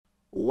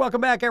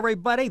Welcome back,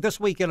 everybody. This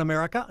Week in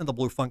America on the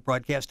Blue Funk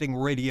Broadcasting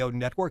Radio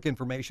Network.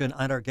 Information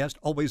on our guest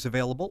always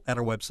available at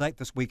our website,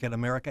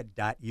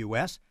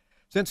 thisweekinamerica.us.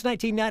 Since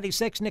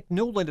 1996, Nick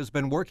Newland has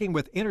been working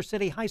with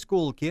inner-city high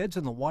school kids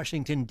in the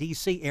Washington,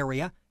 D.C.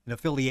 area in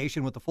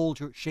affiliation with the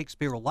Folger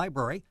Shakespeare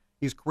Library.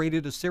 He's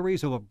created a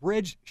series of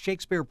abridged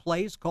Shakespeare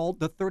plays called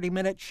The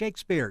 30-Minute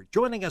Shakespeare.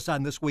 Joining us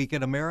on This Week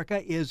in America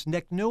is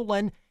Nick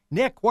Newland.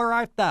 Nick, where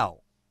art thou?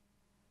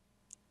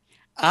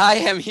 I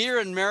am here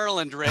in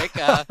Maryland, Rick,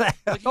 looking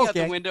out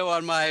Okay. the window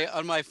on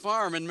my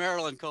farm in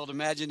Maryland called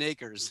Imagine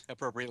Acres,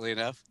 appropriately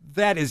enough.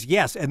 That is,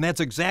 yes, and that's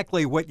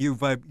exactly what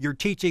you're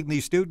teaching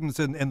these students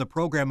in the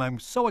program. I'm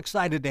so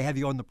excited to have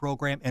you on the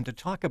program and to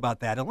talk about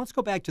that. And let's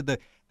go back to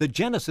the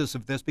genesis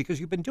of this, because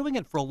you've been doing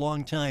it for a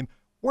long time.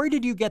 Where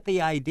did you get the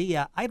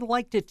idea, I'd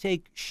like to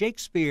take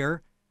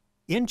Shakespeare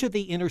into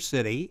the inner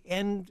city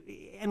and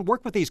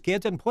work with these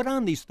kids and put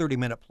on these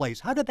 30-minute plays?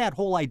 How did that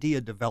whole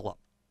idea develop?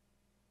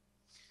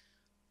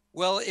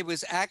 Well, it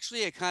was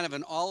actually a kind of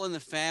an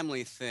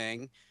all-in-the-family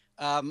thing.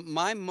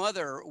 My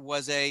mother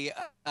was a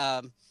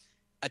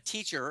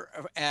teacher,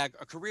 a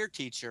career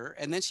teacher,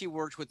 and then she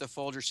worked with the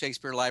Folger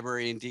Shakespeare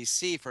Library in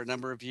D.C. for a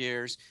number of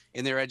years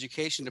in their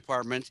education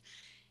department.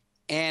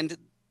 And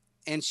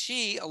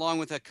she, along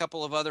with a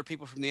couple of other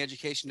people from the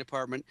education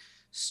department,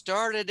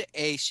 started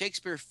a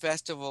Shakespeare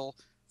festival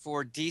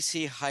for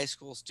DC high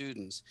school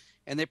students.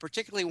 And they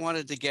particularly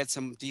wanted to get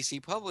some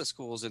DC public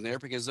schools in there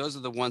because those are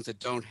the ones that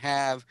don't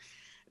have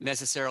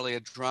necessarily a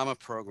drama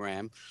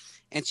program.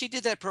 And she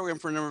did that program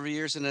for a number of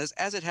years. And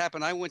as it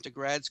happened, I went to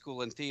grad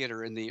school in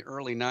theater in the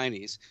early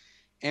 90s.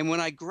 And when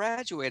I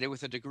graduated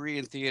with a degree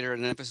in theater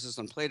and an emphasis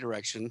on play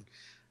direction,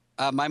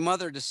 my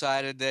mother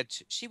decided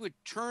that she would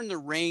turn the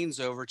reins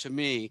over to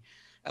me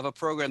of a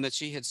program that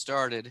she had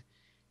started.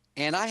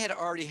 And I had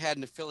already had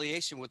an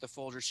affiliation with the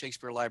Folger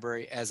Shakespeare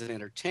Library as an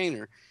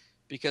entertainer,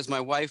 because my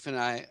wife and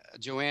I,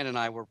 Joanne and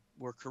I,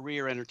 were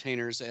career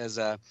entertainers as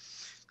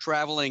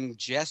traveling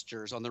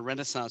jesters on the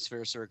Renaissance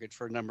Fair circuit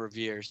for a number of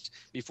years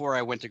before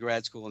I went to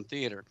grad school in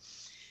theater.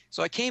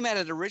 So I came at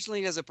it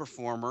originally as a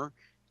performer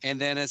and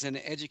then as an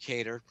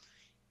educator.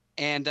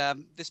 And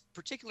this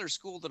particular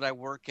school that I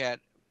work at,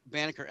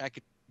 Banneker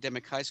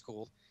Academic High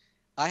School,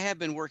 I have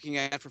been working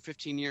at for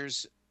 15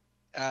 years,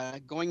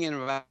 going in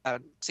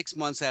about 6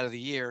 months out of the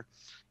year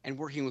and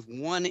working with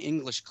one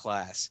English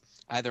class,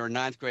 either a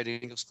ninth grade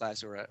English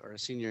class or a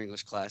senior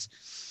English class,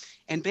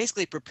 and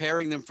basically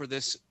preparing them for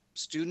this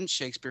student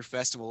Shakespeare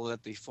festival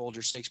that the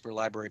Folger Shakespeare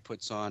Library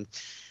puts on.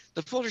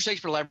 The Folger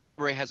Shakespeare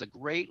Library has a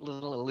great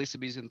little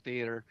Elizabethan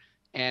theater,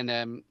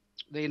 and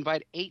they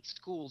invite 8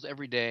 schools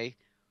every day,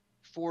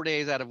 4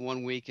 days out of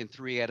 1 week and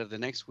 3 out of the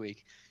next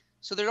week.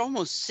 So there are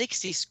almost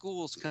 60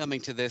 schools coming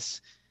to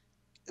this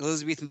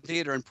Elizabethan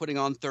theater and putting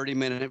on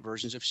 30-minute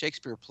versions of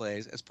Shakespeare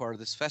plays as part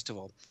of this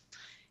festival.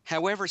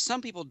 However,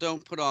 some people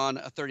don't put on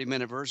a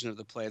 30-minute version of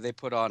the play. They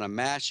put on a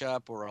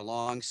mashup or a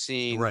long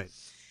scene. Right.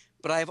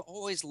 But I've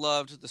always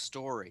loved the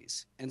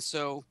stories. And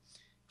so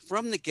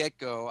from the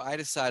get-go, I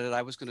decided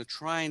I was going to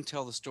try and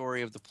tell the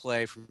story of the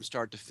play from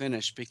start to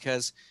finish,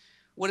 because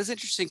what is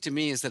interesting to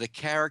me is that a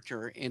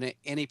character in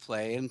any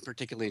play, and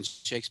particularly in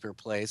Shakespeare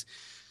plays,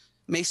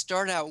 may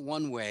start out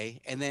one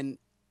way, and then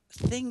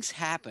things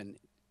happen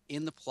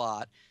in the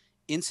plot,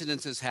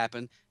 incidences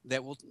happen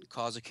that will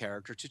cause a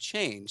character to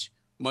change,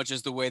 much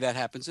as the way that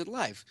happens in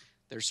life.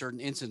 There are certain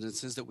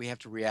incidences that we have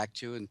to react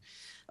to, and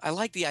I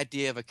like the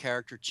idea of a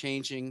character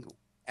changing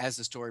as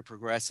the story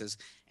progresses.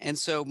 And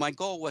so my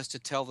goal was to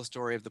tell the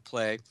story of the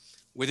play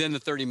within the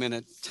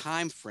 30-minute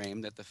time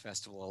frame that the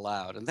festival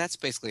allowed. And that's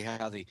basically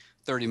how the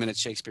 30-minute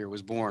Shakespeare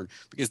was born,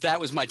 because that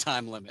was my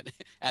time limit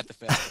at the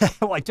festival.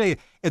 Well, I tell you,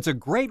 it's a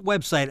great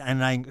website,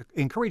 and I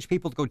encourage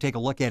people to go take a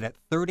look at it,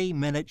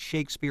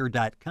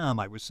 30minuteshakespeare.com.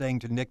 I was saying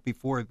to Nick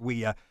before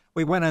we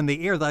went on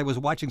the air that I was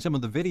watching some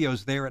of the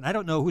videos there, and I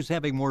don't know who's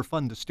having more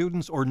fun, the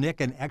students or Nick,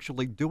 in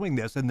actually doing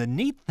this. And the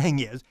neat thing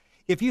is,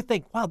 if you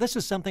think, wow, this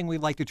is something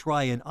we'd like to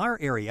try in our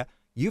area,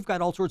 you've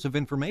got all sorts of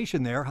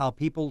information there, how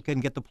people can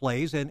get the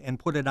plays and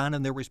put it on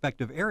in their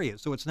respective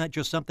areas. So it's not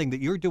just something that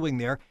you're doing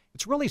there.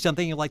 It's really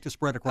something you'd like to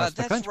spread across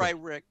the country. That's right,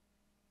 Rick.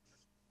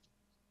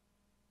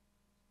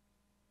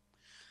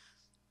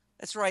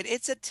 That's right.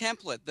 It's a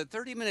template. The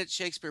 30-minute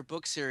Shakespeare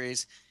book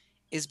series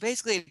is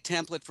basically a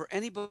template for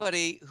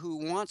anybody who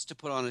wants to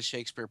put on a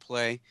Shakespeare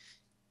play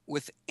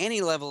with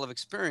any level of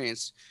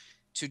experience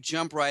to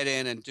jump right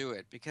in and do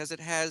it, because it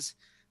has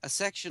a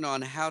section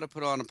on how to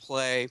put on a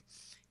play.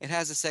 It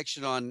has a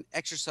section on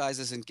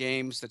exercises and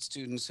games that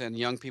students and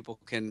young people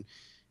can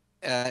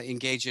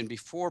engage in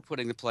before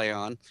putting the play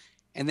on.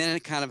 And then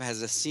it kind of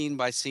has a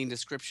scene-by-scene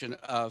description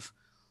of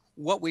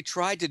what we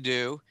tried to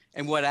do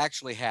and what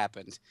actually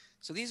happened.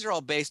 So these are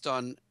all based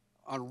on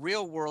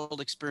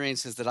real-world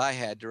experiences that I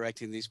had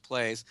directing these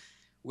plays,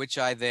 which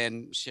I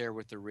then share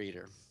with the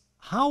reader.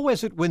 How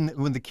is it when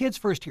the kids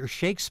first hear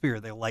Shakespeare,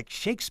 they're like,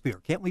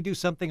 Shakespeare, can't we do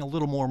something a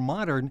little more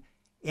modern?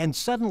 And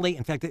suddenly,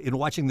 in fact, in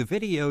watching the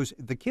videos,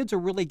 the kids are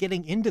really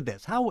getting into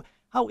this. How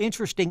How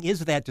interesting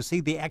is that to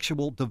see the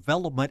actual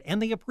development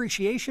and the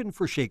appreciation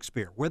for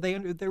Shakespeare, where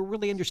they're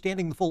really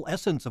understanding the full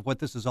essence of what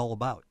this is all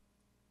about?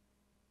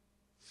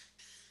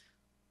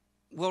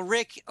 Well,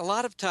 Rick, a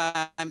lot of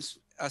times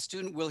a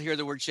student will hear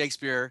the word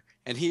Shakespeare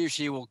and he or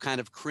she will kind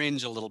of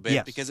cringe a little bit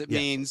Yes, because it yes.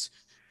 means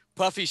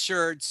puffy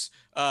shirts,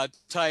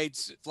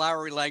 tights,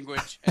 flowery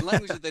language, and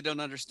language that they don't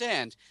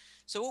understand.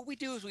 So, what we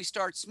do is we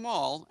start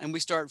small and we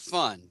start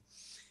fun.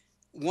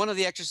 One of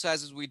the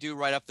exercises we do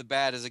right off the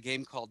bat is a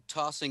game called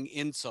Tossing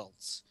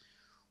Insults,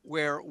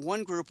 where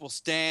one group will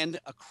stand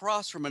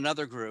across from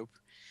another group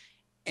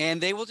and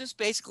they will just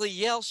basically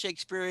yell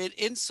Shakespearean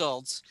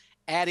insults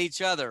at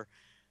each other,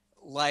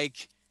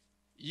 like,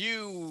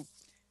 you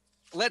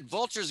let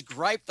vultures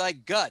gripe thy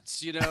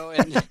guts,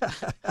 and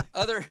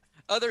other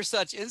other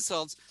such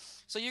insults.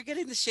 So you're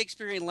getting the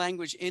Shakespearean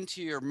language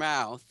into your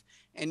mouth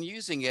and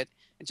using it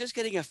and just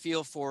getting a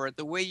feel for it,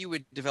 the way you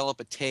would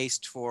develop a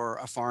taste for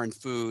a foreign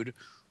food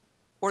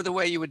or the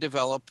way you would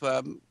develop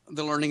the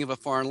learning of a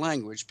foreign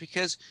language.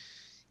 Because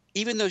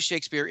even though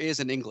Shakespeare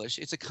is in English,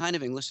 it's a kind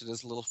of English that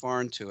is a little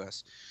foreign to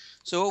us.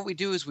 So what we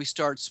do is we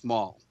start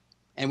small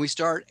and we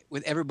start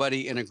with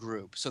everybody in a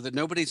group so that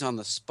nobody's on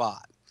the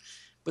spot.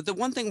 But the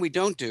one thing we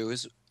don't do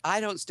is I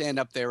don't stand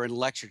up there and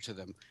lecture to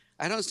them.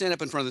 I don't stand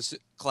up in front of the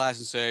class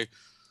and say,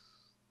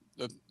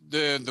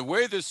 the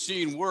way this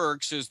scene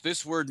works is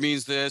this word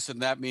means this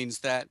and that means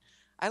that.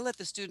 I let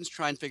the students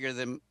try and figure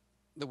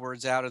the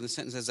words out and the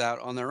sentences out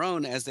on their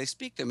own as they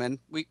speak them. And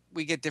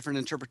we get different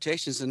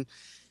interpretations. And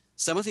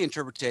some of the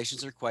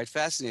interpretations are quite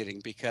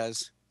fascinating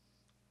because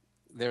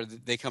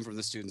they come from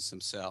the students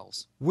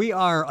themselves. We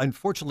are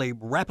unfortunately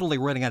rapidly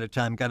running out of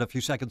time. Got a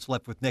few seconds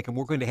left with Nick, and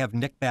we're going to have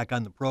Nick back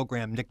on the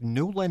program. Nick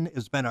Newland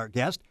has been our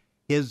guest.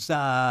 His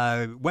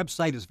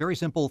website is very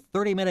simple,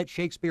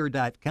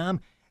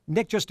 30minuteshakespeare.com.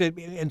 Nick, just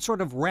in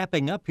sort of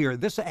wrapping up here,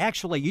 this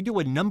actually, you do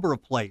a number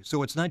of plays,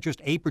 so it's not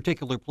just a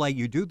particular play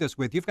you do this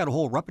with. You've got a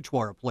whole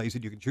repertoire of plays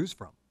that you can choose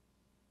from.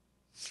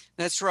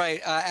 That's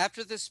right.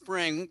 After the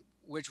spring,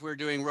 which we're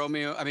doing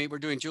we're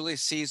doing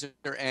Julius Caesar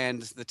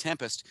and The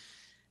Tempest,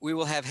 we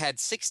will have had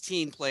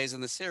 16 plays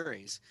in the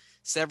series.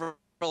 Several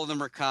of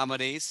them are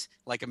comedies,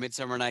 like A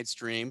Midsummer Night's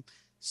Dream.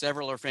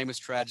 Several are famous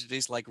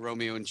tragedies, like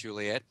Romeo and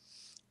Juliet.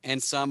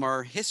 And some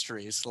are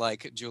histories,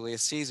 like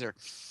Julius Caesar.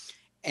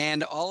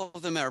 And all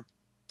of them are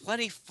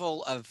plenty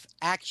full of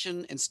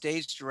action and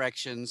stage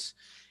directions,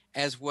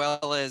 as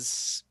well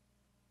as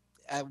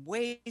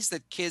ways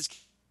that kids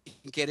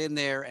can get in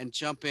there and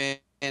jump in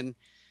and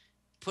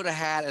put a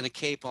hat and a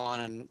cape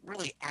on and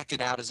really act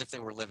it out as if they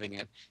were living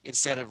it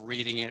instead of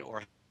reading it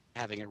or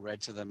having it read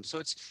to them. So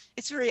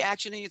it's very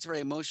actiony, it's very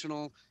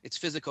emotional, it's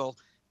physical.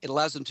 It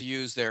allows them to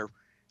use their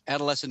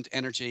adolescent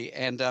energy.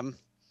 And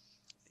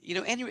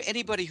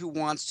anybody who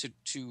wants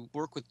to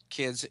work with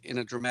kids in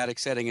a dramatic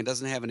setting and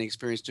doesn't have any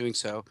experience doing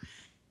so,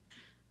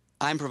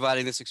 I'm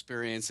providing this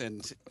experience,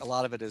 and a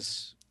lot of it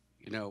is,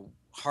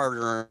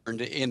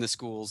 hard-earned in the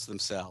schools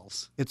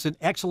themselves. It's an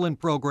excellent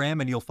program,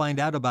 and you'll find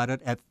out about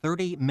it at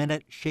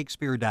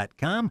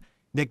 30minuteshakespeare.com.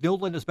 Nick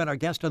Newland has been our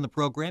guest on the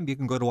program. You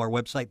can go to our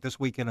website,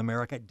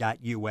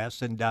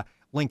 thisweekinamerica.us, and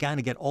link on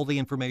to get all the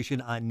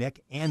information on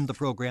Nick and the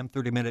program,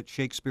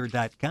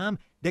 30minuteshakespeare.com.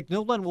 Nick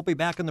Newland will be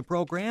back in the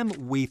program.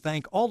 We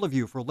thank all of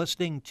you for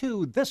listening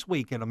to This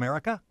Week in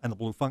America and the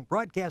Blue Funk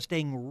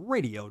Broadcasting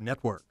Radio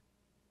Network.